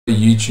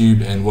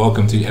YouTube, and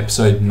welcome to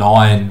episode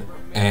 9,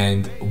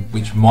 and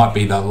which might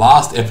be the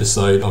last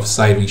episode of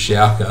Saving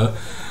Schalke,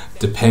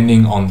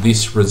 depending on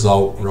this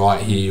result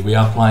right here. We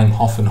are playing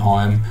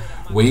Hoffenheim.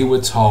 We were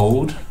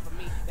told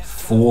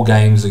 4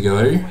 games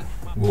ago,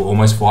 well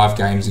almost 5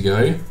 games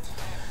ago,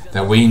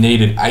 that we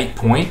needed 8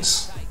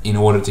 points in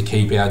order to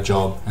keep our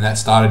job, and that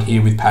started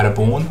here with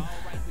Paderborn.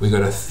 We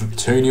got a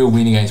 2-0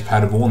 win against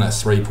Paderborn,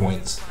 that's 3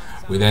 points.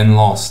 We then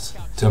lost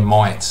to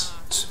Mainz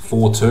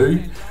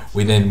 4-2.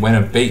 We then went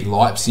and beat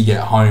Leipzig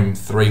at home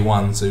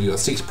 3-1, so we got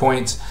 6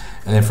 points.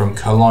 And then from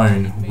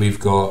Cologne, we've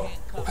got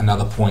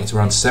another point. So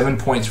we're on 7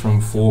 points from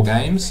 4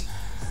 games.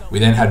 We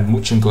then had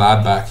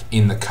Mönchengladbach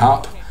in the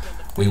cup.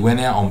 We went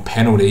out on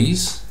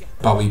penalties,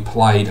 but we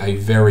played a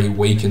very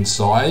weakened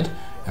side,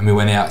 and we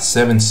went out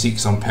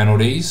 7-6 on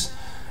penalties.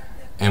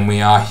 And we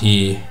are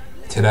here.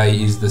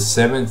 Today is the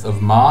 7th of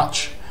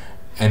March,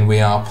 and we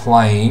are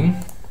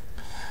playing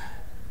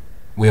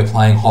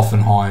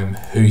Hoffenheim,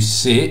 who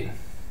sit.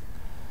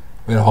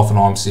 Where did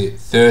Hoffenheim sit?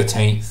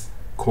 13th,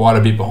 quite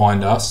a bit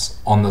behind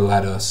us on the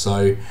ladder.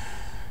 So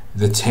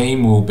the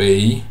team will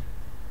be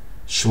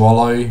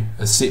Schwallow,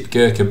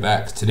 Asipka,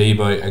 Kabak,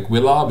 Tadibo,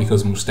 Aguilar,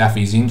 because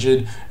Mustafi's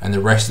injured, and the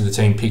rest of the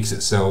team picks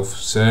itself.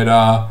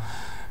 Serdar,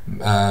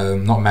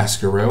 not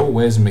Mascarell.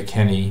 Where's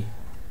McKennie?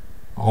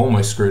 I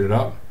almost screwed it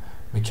up.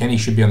 McKennie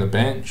should be on the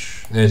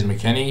bench. There's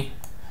McKennie.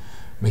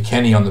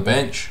 McKennie on the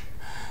bench.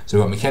 So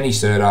we've got McKennie,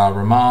 Serdar,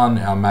 Roman,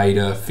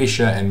 Almeida,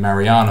 Fischer, and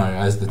Mariano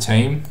as the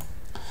team.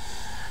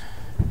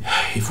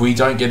 If we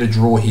don't get a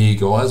draw here,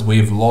 guys,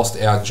 we've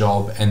lost our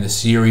job, and the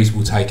series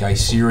will take a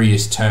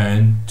serious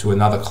turn to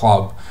another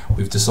club.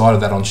 We've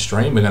decided that on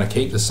stream. We're going to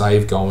keep the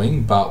save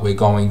going, but we're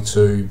going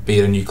to be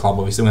at a new club.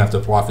 We're still going to have to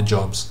apply for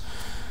jobs.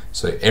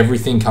 So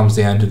everything comes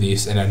down to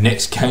this, and our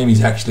next game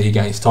is actually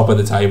against top of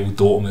the table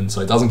Dortmund,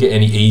 so it doesn't get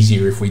any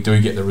easier if we do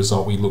get the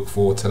result we look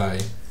for today.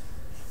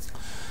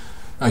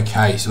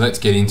 Okay, so let's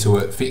get into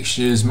it.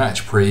 Fixtures,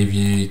 match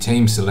preview,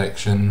 team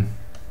selection.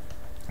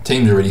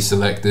 Team's already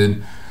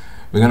selected.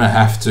 We're going to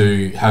have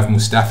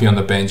Mustafi on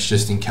the bench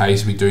just in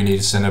case we do need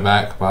a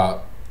centre-back,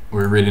 but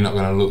we're really not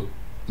going to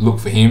look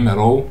for him at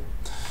all.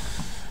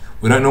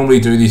 We don't normally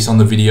do this on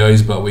the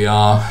videos, but we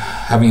are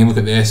having a look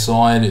at their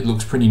side. It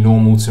looks pretty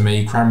normal to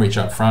me. Kramaric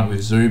up front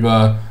with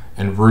Zuba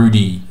and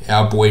Rudy,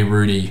 our boy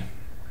Rudy.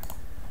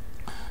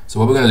 So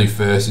what we're going to do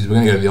first is we're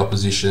going to go to the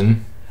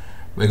opposition.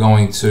 We're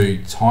going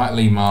to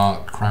tightly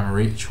mark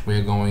Kramaric.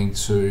 We're going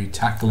to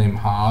tackle him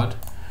hard,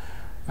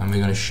 and we're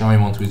going to show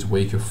him onto his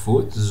weaker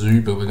foot.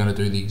 Zuba, we're going to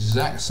do the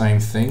exact same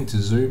thing to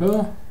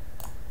Zuba.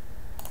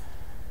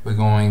 We're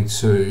going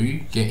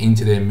to get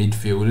into their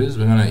midfielders.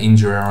 We're going to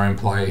injure our own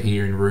player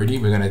here in Rudy.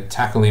 We're going to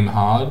tackle him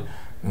hard.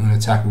 We're going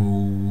to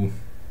tackle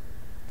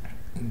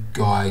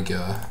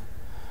Geiger.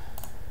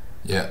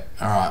 Yeah,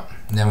 alright.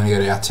 Now we're going to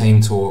go to our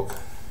team talk.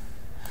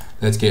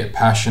 Let's get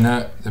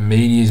passionate. The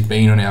media's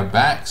been on our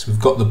backs. We've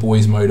got the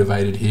boys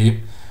motivated here.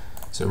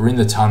 So we're in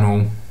the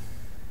tunnel.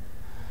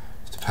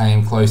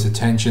 Paying close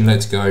attention.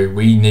 Let's go.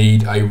 We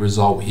need a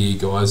result here,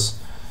 guys.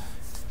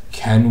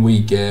 Can we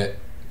get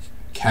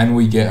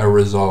a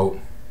result?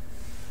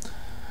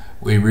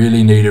 We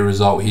really need a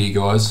result here,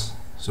 guys.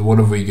 So what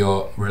have we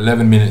got? We're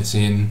 11 minutes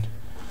in.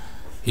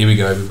 Here we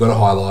go. We've got a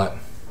highlight.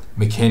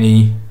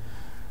 McKennie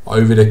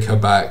over to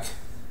Kabak.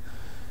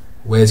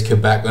 Where's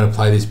Kabak going to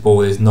play this ball?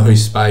 There's no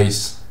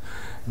space.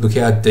 Look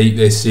how deep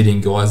they're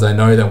sitting, guys. They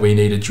know that we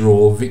need a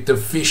draw. Victor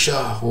Fischer.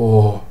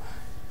 Oh,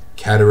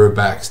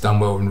 Kaderabak's done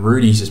well, and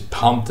Rudy's just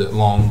pumped it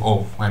long.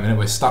 Oh, wait a minute,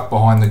 we're stuck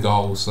behind the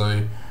goal,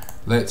 so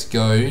let's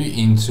go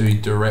into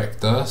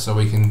director so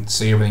we can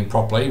see everything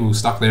properly. We're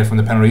stuck there from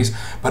the penalties,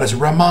 but it's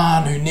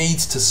Roman who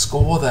needs to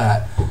score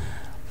that.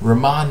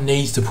 Roman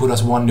needs to put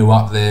us 1-0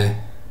 up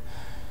there.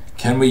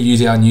 Can we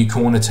use our new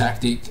corner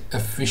tactic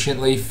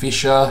efficiently?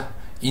 Fischer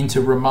into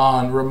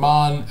Roman.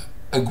 Roman,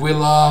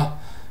 Aguilar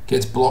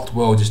gets blocked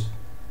well. Just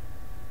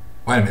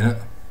wait a minute.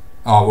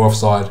 Oh, we're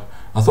offside.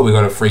 I thought we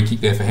got a free kick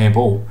there for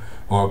handball,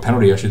 or a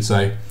penalty I should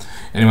say.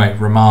 Anyway,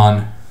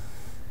 Roman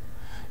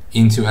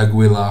into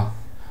Aguilar.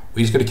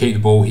 We just got to keep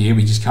the ball here.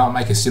 We just can't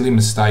make a silly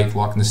mistake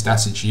like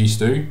Nastasic used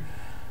to.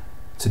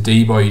 To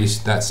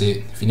Debo, that's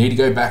it. If you need to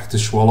go back to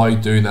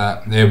Schwallow, do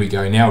that. There we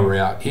go. Now we're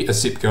out. Hit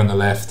Asipka on the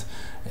left.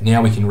 And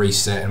now we can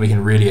reset and we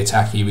can really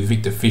attack here with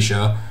Victor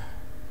Fischer.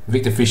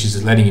 Victor Fischer's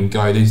just letting him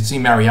go. There's see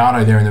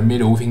Mariano there in the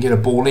middle. If he can get a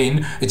ball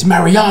in, it's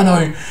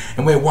Mariano,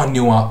 and we're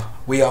 1-0 up.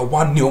 We are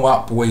 1-0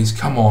 up, boys.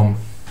 Come on.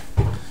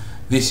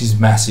 This is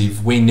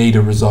massive. We need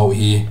a result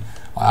here.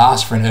 I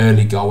asked for an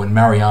early goal and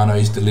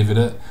Mariano's delivered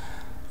it.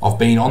 I've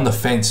been on the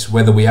fence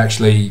whether we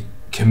actually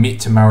commit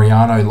to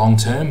Mariano long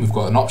term. We've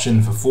got an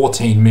option for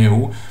 14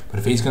 mil, but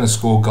if he's going to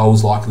score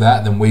goals like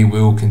that, then we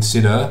will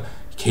consider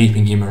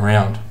keeping him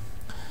around.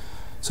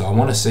 So I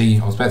want to see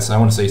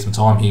some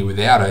time here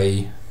without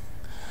a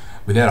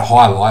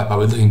highlight, but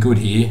we're looking good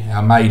here.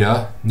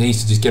 Almeida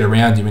needs to just get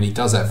around him, and he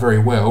does that very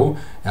well.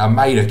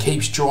 Almeida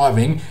keeps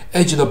driving,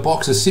 edge of the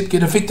box, Asipka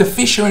to Victor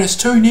Fischer, and it's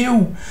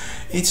 2-0.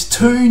 It's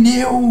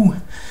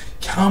 2-0.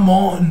 Come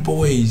on,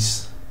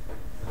 boys.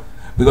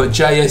 We got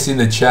JS in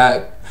the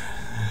chat.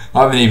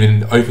 I haven't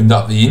even opened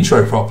up the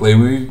intro properly.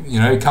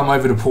 Come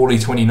over to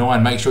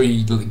Paulie29. Make sure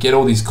you get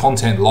all this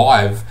content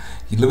live.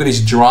 You look at this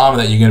drama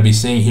that you're going to be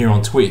seeing here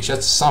on Twitch.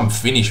 That's some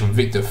finish from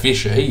Victor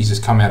Fisher. He's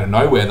just come out of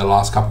nowhere the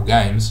last couple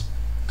games.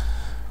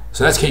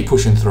 So let's keep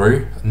pushing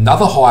through.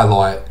 Another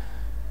highlight.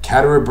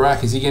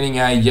 Caterabrak, is he getting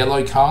a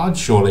yellow card?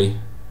 Surely.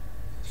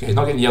 He's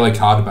not getting a yellow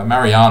card, but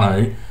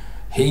Mariano,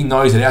 he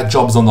knows that our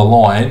job's on the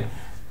line,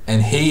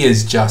 and he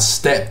has just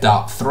stepped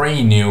up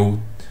 3-0.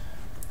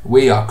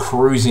 We are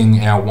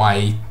cruising our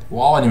way.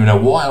 Well, I don't even know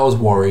why I was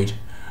worried.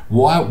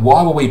 Why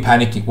were we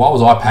panicking? Why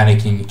was I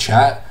panicking,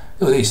 chat?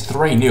 Look at this,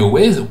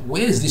 3-0.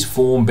 Where's this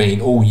form been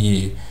all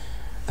year?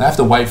 They have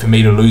to wait for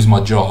me to lose my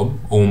job,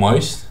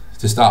 almost,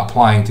 to start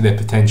playing to their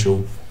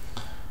potential.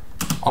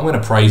 I'm going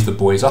to praise the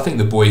boys. I think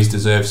the boys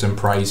deserve some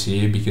praise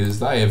here because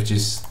they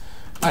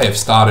have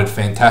started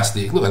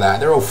fantastic. Look at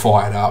that. They're all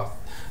fired up.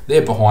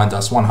 They're behind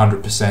us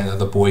 100% of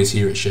the boys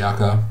here at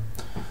Schalke.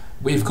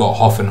 We've got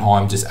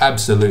Hoffenheim just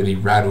absolutely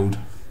rattled.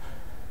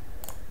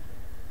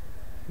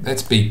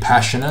 Let's be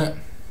passionate.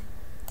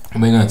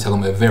 And we're going to tell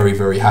them we're very,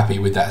 very happy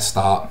with that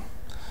start.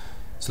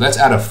 So let's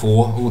add a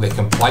 4. Oh, they're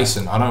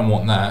complacent. I don't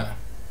want that.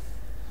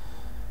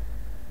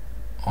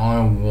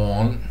 I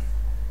want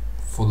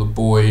for the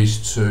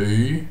boys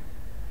to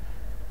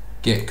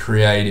get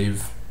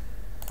creative.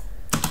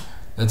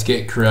 Let's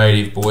get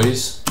creative,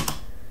 boys.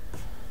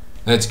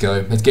 Let's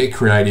go. Let's get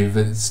creative.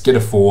 Let's get a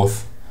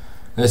 4th.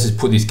 Let's just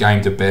put this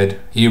game to bed.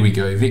 Here we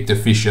go. Victor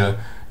Fisher,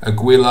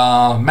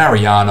 Aguilar,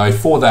 Mariano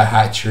for the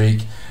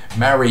hat-trick.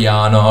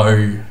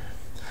 Mariano.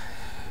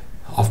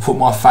 I've put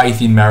my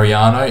faith in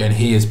Mariano and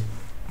he has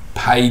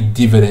paid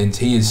dividends.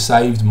 He has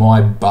saved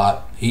my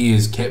butt. He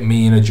has kept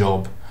me in a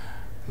job.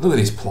 Look at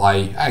this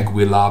play.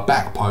 Aguilar,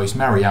 back post,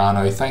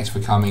 Mariano. Thanks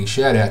for coming.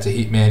 Shout out to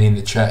Hitman in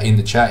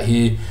the chat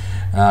here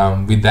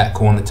with that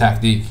corner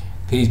tactic.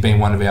 He's been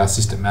one of our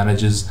assistant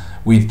managers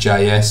with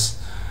JS.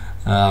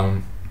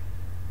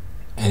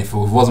 And if it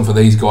wasn't for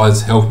these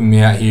guys helping me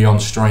out here on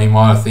stream,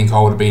 I think I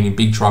would have been in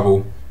big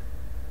trouble.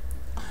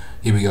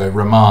 Here we go.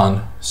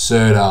 Rahman,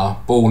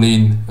 Serdar, ball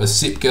in.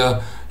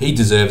 Asipka, he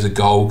deserves a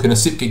goal. Can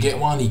Asipka get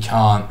one? He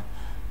can't.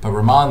 But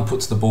Rahman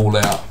puts the ball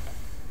out.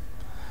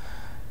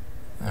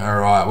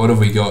 Alright, what have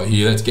we got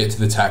here? Let's get to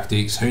the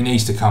tactics. Who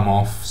needs to come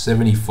off?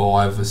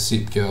 75,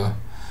 Asipka.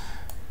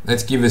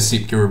 Let's give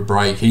Asipka a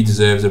break. He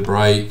deserves a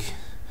break.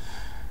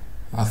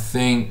 I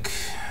think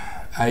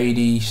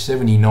 80,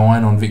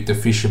 79 on Victor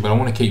Fisher, but I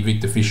want to keep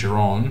Victor Fisher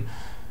on.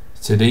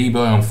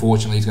 Tadibo,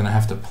 unfortunately, is going to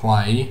have to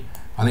play.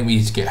 I think we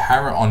need to get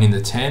Harrott on in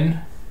the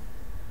 10.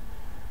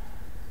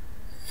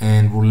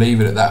 And we'll leave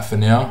it at that for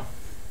now.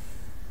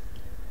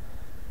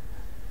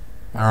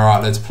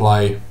 Alright, let's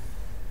play.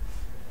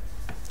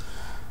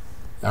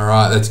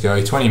 Alright, let's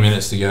go. 20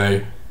 minutes to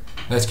go.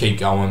 Let's keep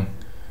going.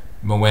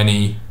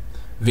 Mweni,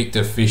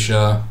 Victor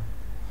Fisher,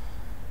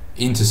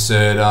 into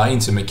Serdar,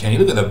 into McKennie.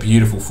 Look at the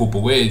beautiful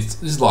football.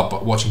 This is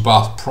like watching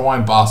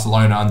prime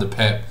Barcelona under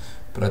Pep.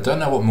 But I don't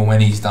know what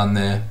Mweni's done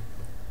there.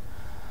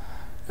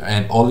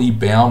 And Ollie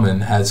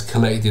Baumann has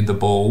collected the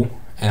ball.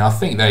 And I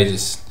think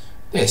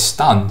they're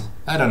stunned.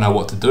 They don't know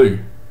what to do.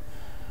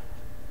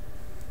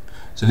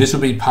 So this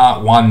will be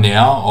part 1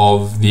 now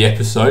of the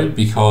episode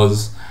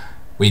because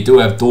we do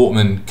have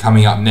Dortmund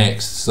coming up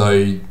next.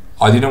 So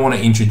I didn't want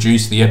to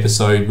introduce the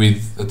episode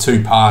with a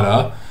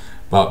 2-parter,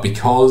 but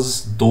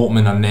because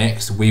Dortmund are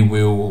next, we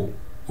will...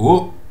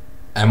 Whoop,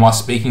 am I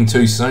speaking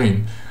too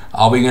soon?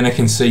 Are we going to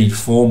concede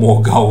 4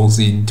 more goals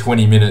in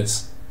 20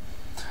 minutes?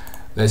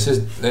 Let's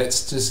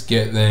just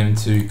get them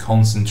to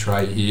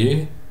concentrate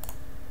here.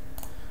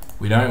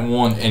 We don't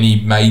want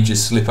any major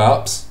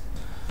slip-ups.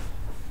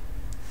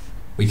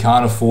 We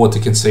can't afford to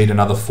concede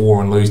another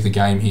 4 and lose the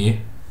game here.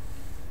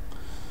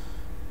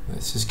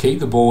 Let's just keep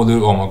the ball.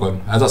 Oh my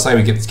god. As I say,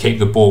 we get to keep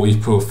the ball. We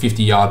just put a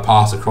 50-yard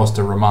pass across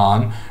to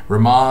Rahman.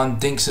 Rahman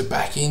dinks it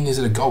back in. Is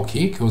it a goal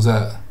kick? Or was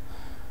that...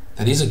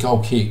 That is a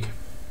goal kick.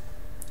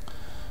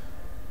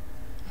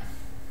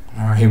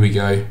 Alright, here we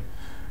go.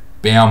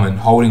 Baumann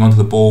holding onto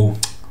the ball.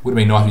 Would have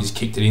been nice if we just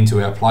kicked it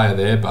into our player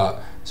there,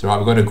 but it's alright.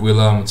 We've got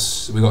Aguila.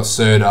 We've got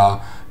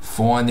Serdar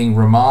finding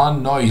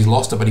Rahman. No, he's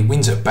lost it, but he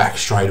wins it back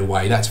straight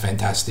away. That's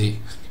fantastic.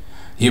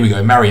 Here we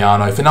go.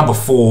 Mariano for number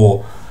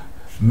 4.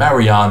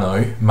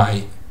 Mariano,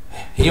 mate,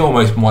 he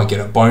almost might get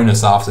a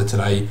bonus after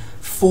today.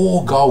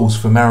 4 goals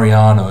for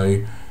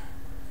Mariano.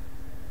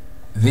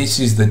 This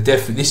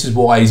is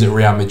why he's at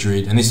Real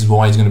Madrid, and this is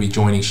why he's going to be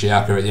joining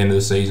Schalke at the end of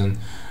the season.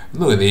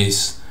 Look at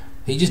this.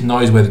 He just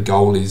knows where the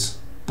goal is.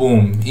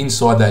 Boom,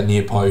 inside that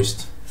near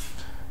post.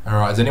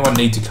 Alright, does anyone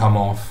need to come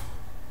off?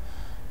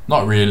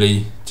 Not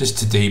really, just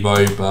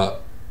Tadibo,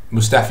 but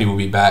Mustafi will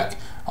be back.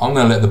 I'm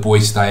going to let the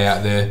boys stay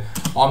out there.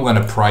 I'm going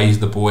to praise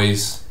the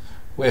boys.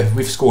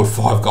 We've scored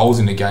 5 goals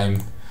in the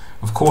game.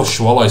 Of course,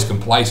 Schwallo's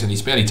complacent.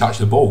 He's barely touched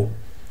the ball.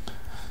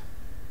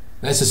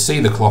 Let's just see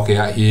the clock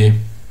out here.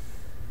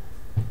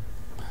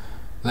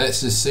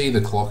 Let's just see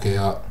the clock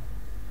out.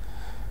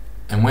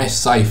 And we're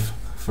safe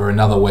for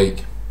another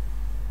week.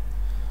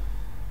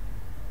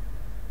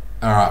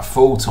 Alright,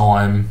 full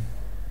time.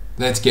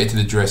 Let's get to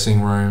the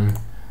dressing room.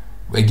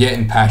 We're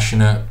getting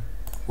passionate.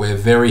 We're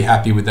very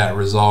happy with that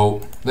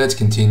result. Let's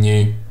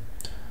continue.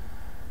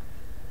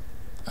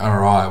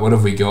 Alright, what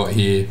have we got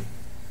here?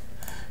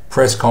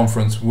 Press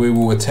conference. We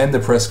will attend the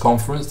press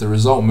conference. The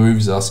result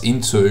moves us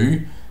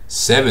into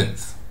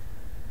 7th.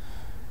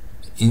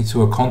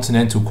 Into a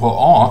continental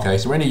okay,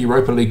 so we're in a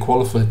Europa League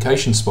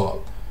qualification spot.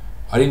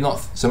 I did not,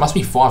 so it must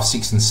be 5,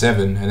 6 and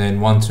 7 and then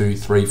 1, 2,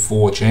 3,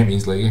 4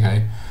 Champions League.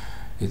 Okay,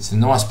 it's a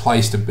nice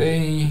place to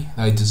be.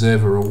 They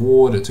deserve a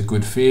reward. It's a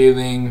good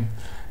feeling.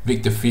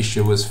 Victor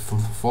Fischer was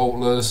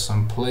faultless.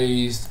 I'm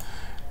pleased.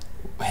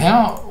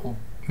 How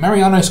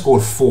Mariano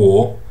scored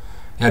 4.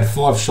 He had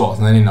 5 shots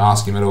and they didn't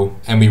ask him at all.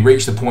 And we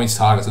reached the points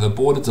target. So the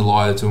board are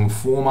delighted to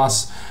inform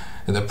us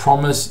that the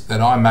promise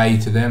that I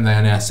made to them, they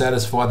are now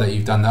satisfied that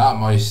you've done the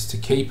utmost to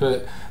keep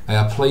it. They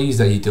are pleased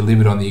that you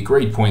delivered on the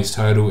agreed points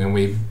total, and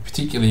we're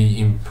particularly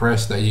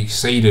impressed that you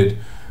exceeded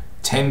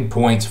 10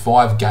 points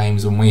 5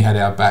 games when we had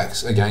our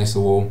backs against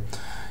the wall.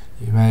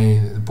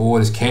 The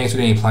board has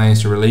cancelled any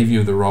plans to relieve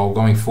you of the role.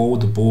 Going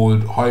forward, the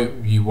board hope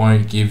you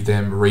won't give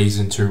them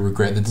reason to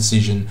regret the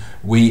decision.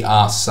 We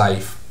are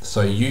safe.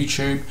 So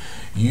YouTube,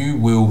 you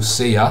will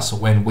see us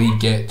when we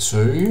get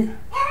to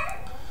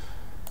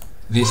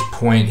this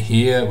point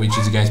here, which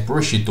is against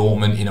Borussia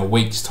Dortmund in a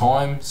week's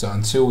time. So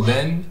until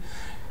then,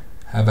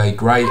 have a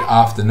great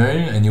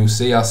afternoon, and you'll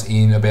see us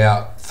in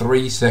about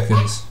 3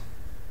 seconds.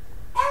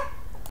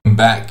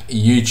 Back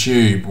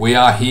YouTube, we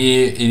are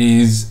here. It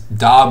is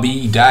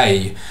derby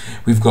day.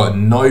 We've got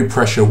no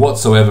pressure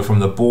whatsoever from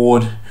the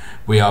board.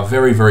 We are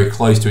very, very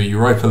close to a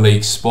Europa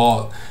League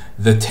spot.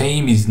 The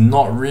team is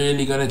not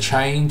really going to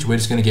change. We're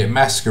just going to get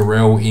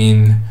Mascarell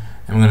in,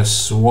 and we're going to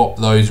swap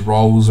those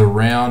roles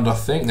around, I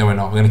think. No, we're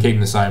not. We're going to keep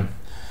them the same.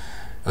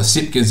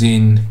 Osipka's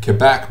in,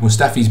 Kabak,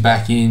 Mustafi's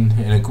back in,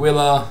 and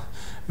Aguila,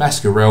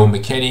 Mascarell,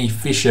 McKennie,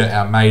 Fischer,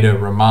 Almeida,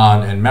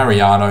 Roman, and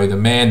Mariano, the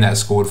man that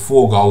scored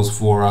 4 goals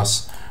for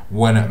us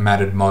when it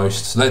mattered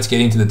most. So let's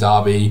get into the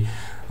derby.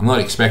 I'm not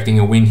expecting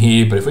a win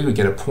here, but if we could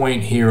get a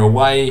point here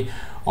away,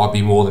 I'd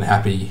be more than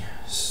happy.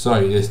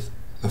 So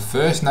the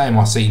first name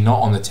I see not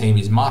on the team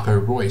is Marco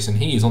Reus, and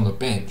he is on the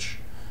bench.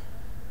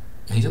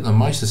 And he's got the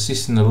most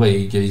assists in the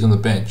league, yet he's on the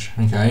bench.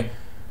 Okay,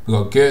 we've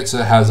got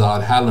Goetze,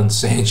 Hazard, Haaland,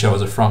 Sancho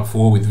as a front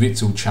four with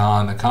Witsel,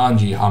 Chan,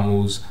 Akanji,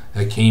 Hummels,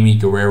 Hakimi,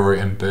 Guerrero,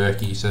 and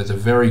Berkey. So it's a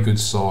very good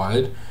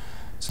side.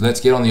 So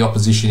let's get on the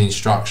opposition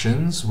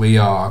instructions. We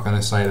are going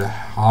to say to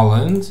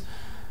Haaland,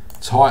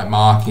 tight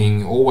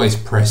marking, always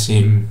press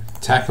him,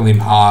 tackle him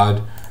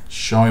hard,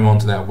 show him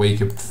onto that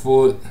weaker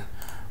foot.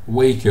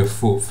 Weaker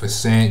foot for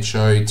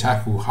Sancho,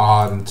 tackle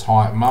hard and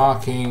tight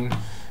marking.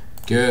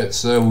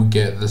 Goetze will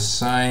get the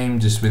same,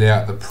 just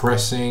without the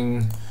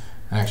pressing.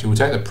 Actually, we'll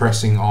take the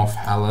pressing off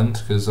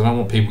Haaland because I don't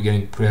want people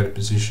getting put out of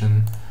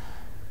position.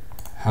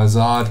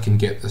 Hazard can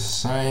get the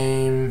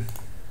same.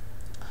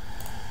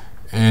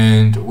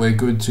 And we're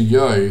good to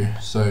go.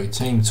 So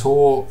team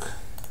talk,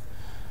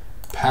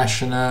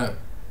 passionate,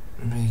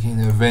 making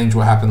the avenge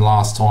what happened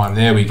last time.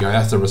 There we go.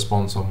 That's the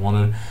response I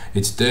wanted.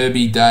 It's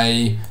derby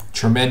day,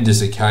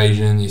 tremendous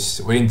occasion.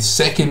 We're in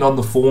 2nd on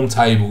the form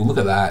table. Look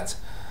at that.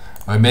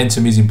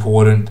 Momentum is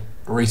important.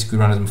 Reece good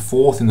runners in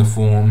 4th in the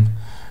form.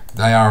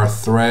 They are a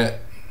threat.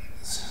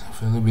 I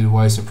feel a little bit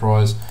away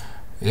surprised.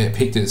 Yeah, it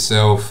picked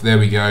itself. There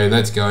we go.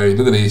 Let's go.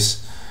 Look at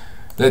this.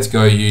 Let's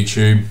go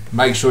YouTube.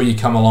 Make sure you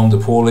come along to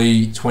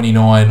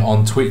Paulie29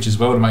 on Twitch as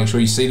well to make sure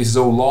you see this is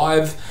all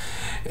live.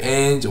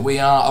 And we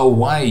are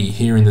away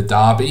here in the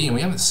derby, and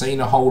we haven't seen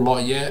a whole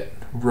lot yet.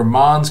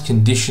 Roman's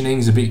conditioning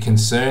is a bit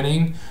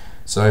concerning,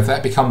 so if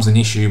that becomes an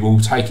issue, we'll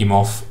take him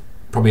off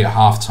probably at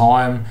half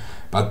time.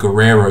 But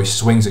Guerrero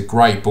swings a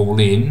great ball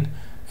in,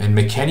 and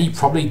McKennie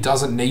probably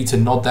doesn't need to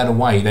nod that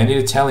away. They need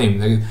to tell him.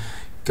 They've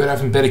got to have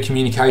some better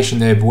communication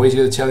there, boys.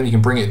 You've got to tell him you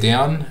can bring it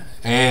down,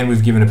 and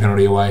we've given a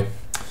penalty away.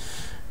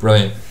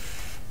 Brilliant.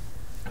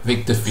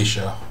 Victor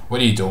Fischer,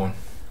 what are you doing?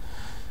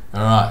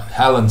 Alright,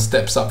 Haaland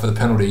steps up for the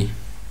penalty.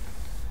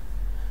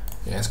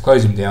 Yeah, let's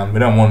close him down. We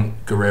don't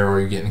want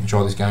Guerrero getting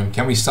control of this game.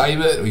 Can we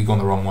save it, or you've gone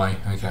the wrong way?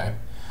 Okay.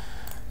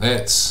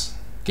 Let's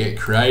get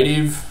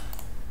creative.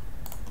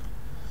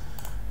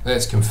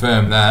 Let's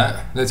confirm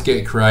that. Let's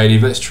get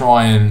creative. Let's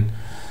try and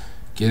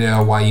get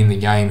our way in the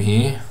game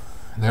here.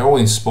 They're all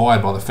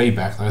inspired by the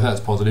feedback, though. That's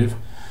positive.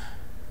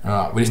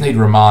 Alright, we just need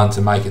Roman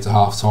to make it to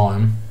half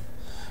time.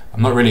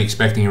 I'm not really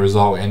expecting a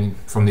result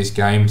from this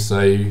game,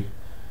 so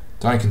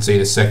don't concede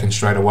a second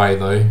straight away,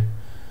 though.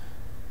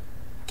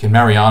 Can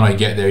Mariano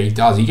get there? He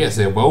does. He gets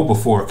there well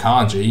before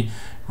Akanji.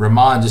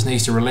 Roman just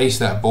needs to release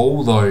that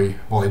ball, though.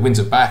 Well, he wins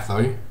it back,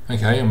 though.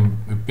 Okay,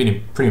 I've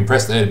been pretty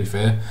impressed there, to be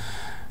fair.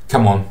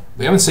 Come on.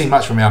 We haven't seen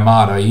much from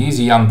Almeida. He's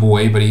a young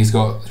boy, but he's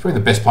probably the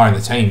best player in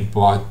the team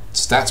by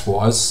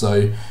stats-wise, so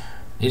you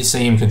need to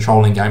see him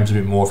controlling games a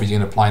bit more if he's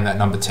going to play in that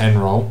number 10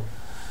 role.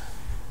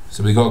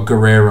 So we got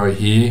Guerrero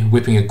here,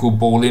 whipping a good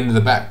ball into the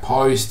back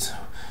post.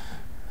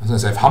 I was going to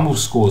say, if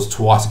Hummels scores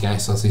twice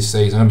against us this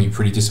season, I'm going to be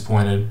pretty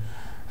disappointed.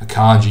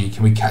 Akanji,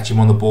 can we catch him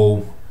on the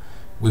ball?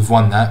 We've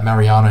won that.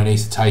 Mariano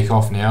needs to take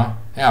off now.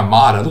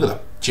 Almeida, look at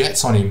the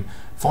jets on him.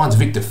 Finds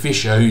Victor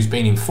Fisher, who's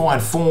been in fine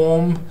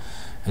form,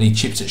 and he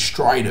chips it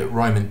straight at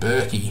Roman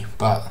Berkey.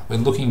 But we're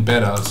looking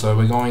better, so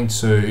we're going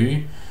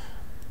to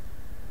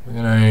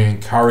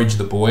encourage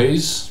the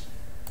boys.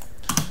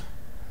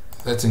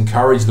 Let's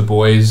encourage the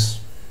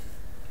boys.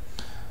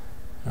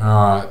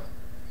 Alright,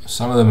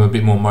 some of them are a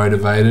bit more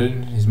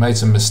motivated. He's made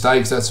some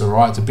mistakes, that's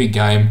alright, it's a big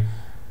game.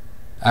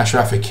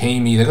 Ashraf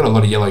Hakimi, they've got a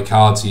lot of yellow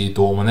cards here,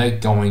 Dortmund. They're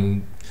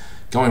going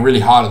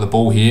really hard at the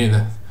ball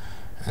here.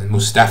 And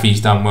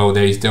Mustafi's done well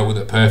there, he's dealt with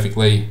it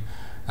perfectly.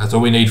 That's all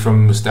we need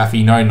from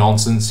Mustafi, no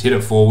nonsense, hit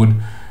it forward.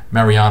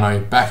 Mariano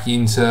back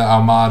into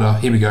Almada,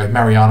 here we go,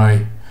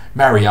 Mariano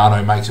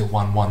makes it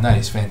 1-1. That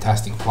is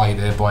fantastic play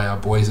there by our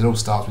boys. It all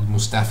starts with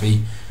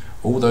Mustafi.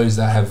 All those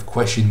that have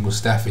questioned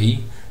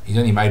Mustafi, he's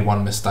only made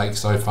one mistake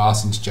so far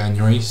since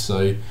January,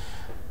 so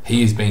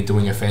he has been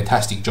doing a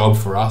fantastic job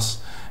for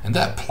us. And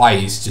that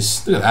play is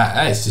just, look at that,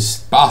 that is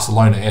just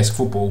Barcelona-esque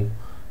football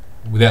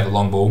without the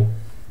long ball.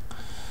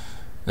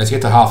 Let's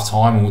get to half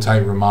time and we'll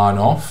take Roman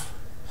off.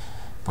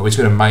 But we're just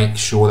going to make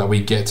sure that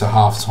we get to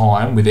half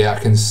time without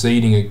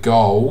conceding a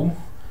goal,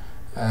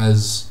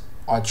 as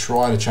I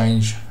try to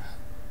change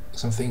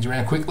some things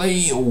around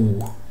quickly.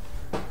 Ooh.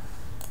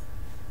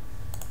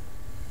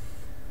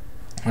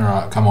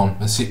 Alright, come on.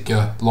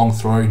 Asitka, long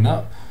throw,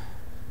 no.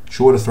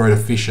 Shorter throw to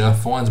Fisher,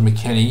 finds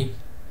McKennie.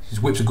 He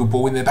whips a good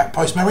ball in their back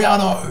post.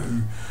 Mariano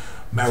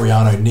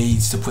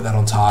needs to put that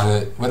on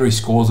target. Whether he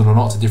scores it or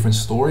not, it's a different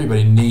story, but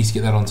he needs to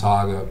get that on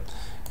target.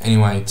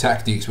 Anyway,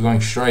 tactics. We're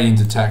going straight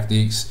into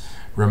tactics.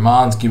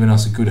 Roman's given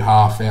us a good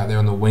half out there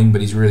on the wing,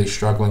 but he's really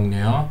struggling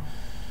now.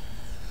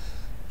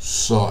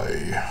 So,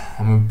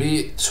 I'm a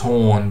bit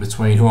torn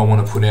between who I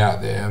want to put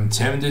out there. I'm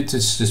tempted to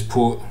just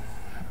put...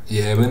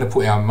 Yeah, we're going to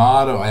put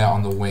Almada out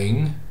on the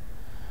wing.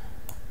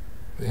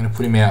 We're going to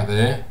put him out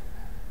there.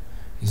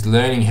 He's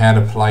learning how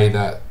to play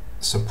that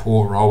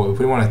support role. We'll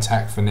put him on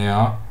attack for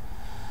now.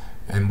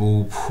 And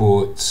we'll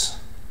put...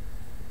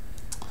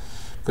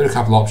 Got a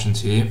couple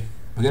options here.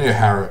 We're going to go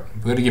Harrod.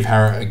 We're going to give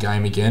Harrod a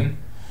game again.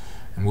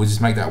 And we'll just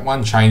make that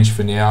one change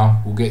for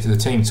now. We'll get to the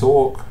team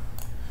talk.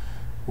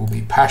 We'll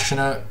be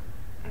passionate.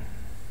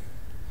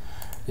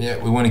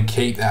 Yeah, we want to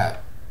keep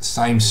that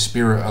same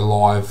spirit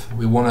alive.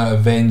 We want to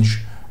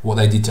avenge what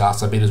they did to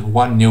us. They beat us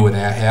 1-0 at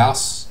our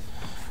house.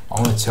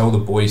 I want to tell the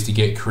boys to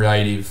get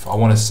creative. I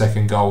want a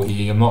second goal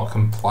here. I'm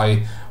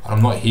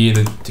not here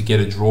to get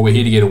a draw. We're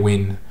here to get a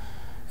win.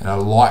 And I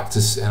like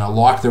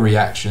the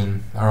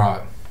reaction. All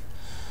right.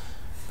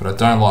 But I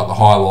don't like the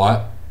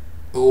highlight.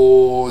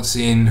 Oh, it's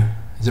in.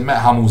 Is it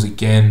Matt Hummels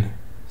again?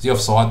 Is he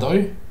offside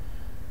though?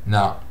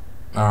 No.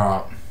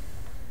 Alright.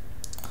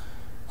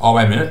 Oh,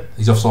 wait a minute.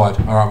 He's offside.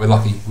 Alright, we're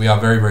lucky. We are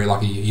very, very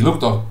lucky. He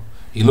looked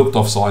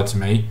offside to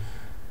me.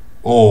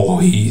 Oh,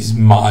 he's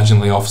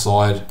marginally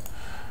offside.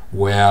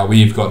 Wow,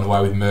 we've gotten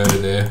away with murder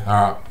there.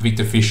 Alright,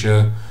 Victor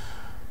Fisher.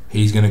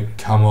 He's going to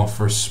come off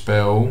for a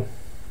spell.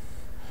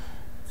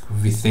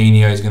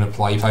 Vitinho is going to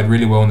play. He played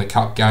really well in the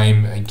cup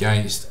game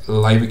against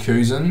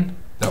Leverkusen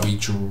that we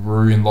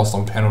drew and lost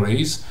on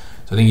penalties.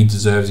 So I think he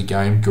deserves a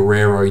game.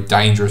 Guerrero,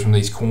 dangerous from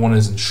these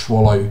corners, and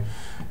Swallow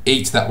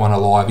eats that one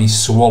alive. He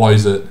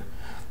swallows it.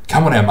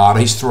 Come on, Almada.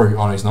 He's through.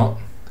 Oh, no, he's not.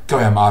 Go,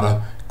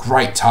 Almada.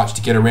 Great touch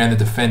to get around the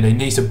defender. He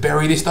needs to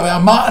bury this though.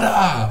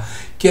 Almada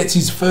gets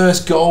his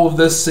first goal of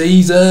the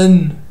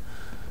season.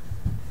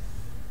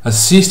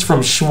 Assist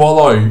from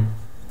Swallow.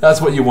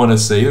 That's what you want to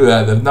see. Look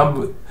at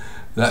that.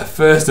 That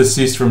first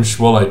assist from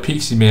Swallow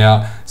picks him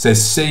out,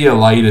 says see you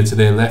later to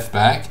their left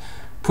back,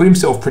 put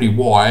himself pretty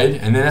wide,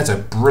 and then that's a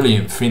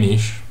brilliant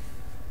finish.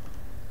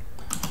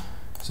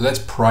 So let's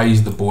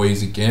praise the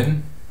boys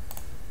again.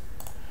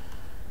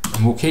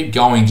 And we'll keep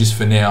going just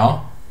for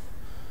now.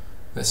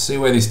 Let's see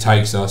where this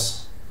takes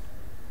us.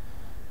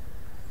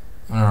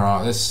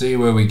 Alright, let's see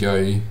where we go.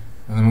 And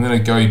I'm going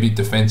to go a bit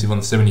defensive on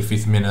the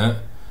 75th minute.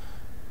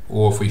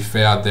 Or if we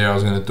fouled there, I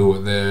was going to do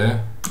it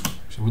there.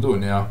 Actually, we'll do it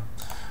now.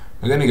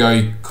 We're going to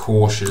go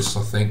cautious,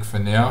 I think, for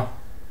now.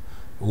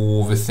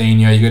 Oh,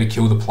 Vitinho, you got to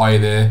kill the play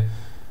there.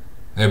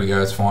 There we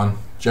go, it's fine.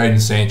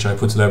 Jadon Sancho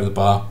puts it over the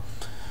bar.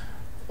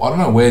 I don't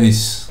know where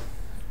this,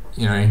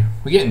 we're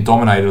getting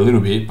dominated a little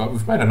bit, but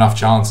we've made enough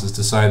chances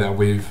to say that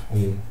we've...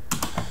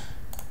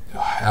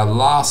 Our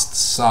last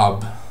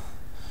sub.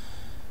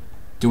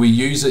 Do we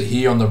use it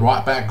here on the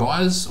right back,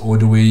 guys? Or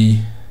do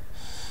we...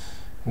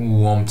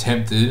 Oh, I'm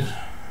tempted.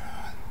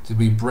 Did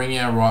we bring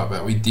our right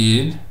back? We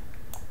did.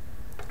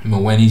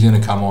 When he's going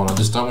to come on, I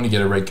just don't want to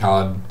get a red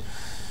card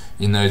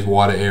in those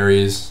wider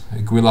areas.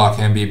 Aguilar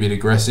can be a bit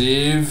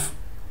aggressive.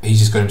 He's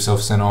just got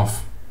himself sent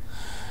off.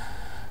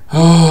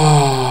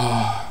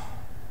 Oh.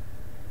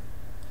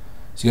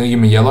 Is he going to give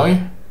him a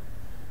yellow?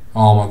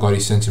 Oh my god, he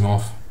sent him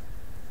off.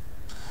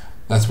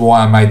 That's why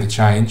I made the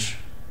change.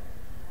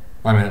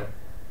 Wait a minute.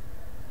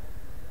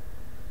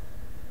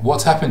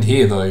 What's happened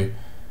here though?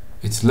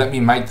 It's let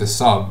me make the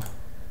sub.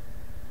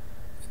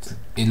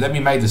 It let me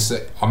make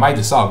the I made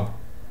the sub.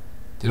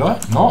 Did I?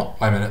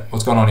 Not? Wait a minute.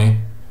 What's going on here?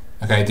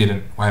 Okay, it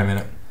didn't. Wait a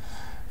minute.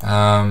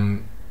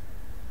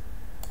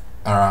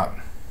 Alright.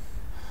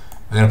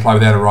 We're going to play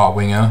without a right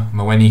winger.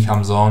 When he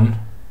comes on.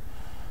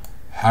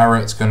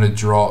 Harrot's going to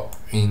drop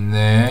in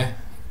there,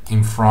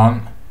 in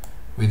front,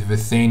 with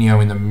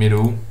Vitinho in the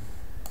middle.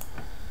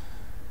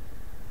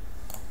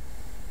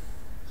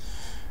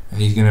 And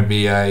he's going to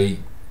be a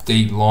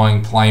deep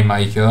lying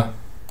playmaker.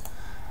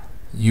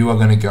 You are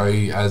going to go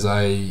as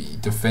a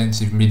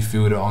defensive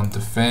midfielder on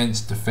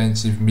defense,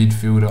 defensive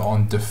midfielder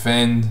on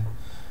defend,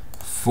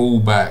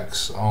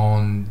 fullbacks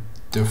on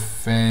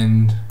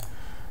defend,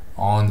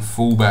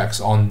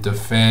 fullbacks on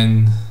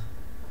defend,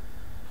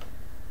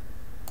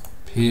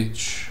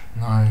 pitch,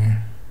 no,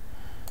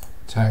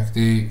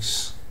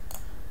 tactics,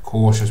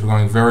 cautious. We're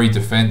going very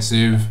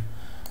defensive,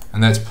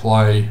 and let's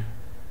play.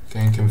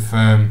 Can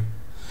confirm.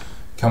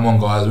 Come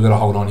on, guys, we've got to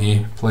hold on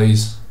here,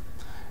 please.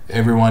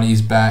 Everyone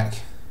is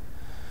back.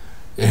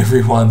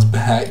 Everyone's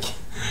back.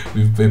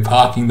 We're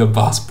parking the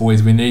bus,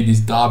 boys. We need this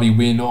derby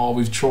win. Oh,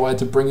 we've tried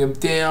to bring him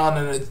down,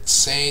 and it's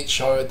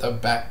Sancho at the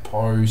back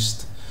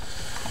post.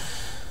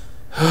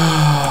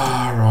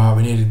 Right,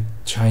 we need to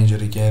change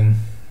it again.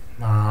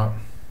 Alright.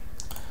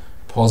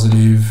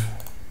 Positive.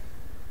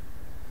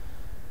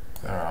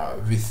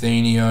 Alright,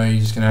 Vitinho,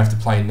 you're just going to have to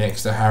play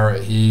next to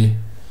Harrot here.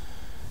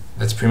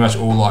 That's pretty much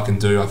all I can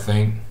do, I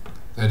think.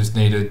 They just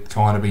need to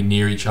kind of be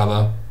near each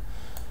other.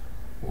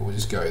 We'll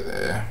just go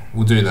there.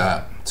 We'll do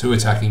that. 2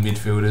 attacking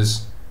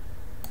midfielders.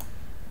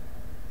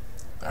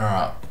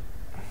 Alright.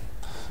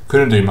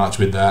 Couldn't do much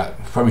with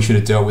that. Probably should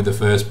have dealt with the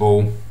first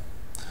ball.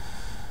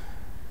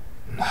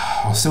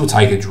 I'll still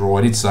take a draw.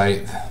 I did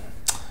say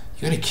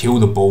you got to kill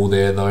the ball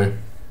there, though.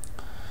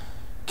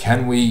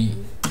 Can we...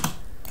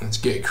 Let's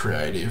get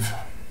creative.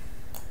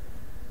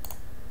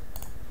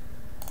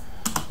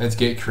 Let's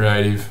get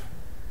creative.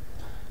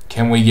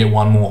 Can we get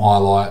one more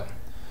highlight?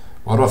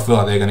 Why do I feel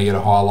like they're going to get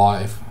a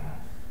highlight?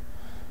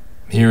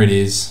 Here it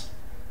is.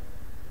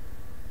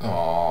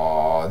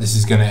 Oh, this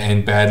is going to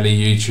end badly,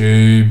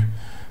 YouTube.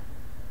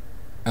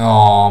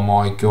 Oh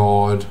my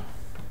god.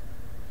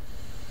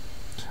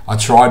 I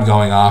tried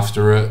going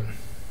after it.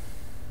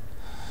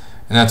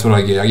 And that's what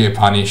I get. I get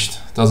punished.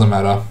 Doesn't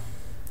matter.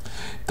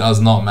 Does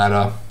not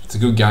matter. It's a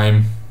good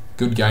game.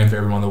 Good game for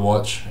everyone to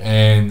watch.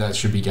 And that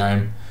should be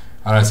game.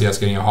 I don't see us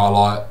getting a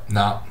highlight.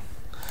 Nah.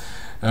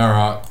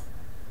 Alright.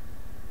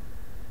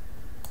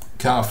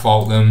 Can't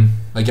fault them.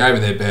 They gave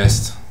it their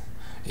best.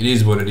 It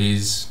is what it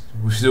is.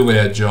 We've still got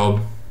our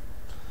job.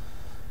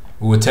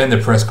 We'll attend the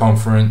press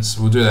conference.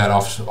 We'll do that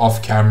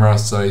off camera.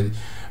 So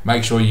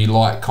make sure you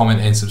like,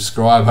 comment and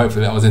subscribe.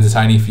 Hopefully that was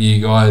entertaining for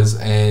you guys.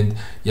 And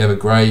you have a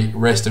great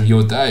rest of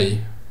your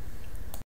day.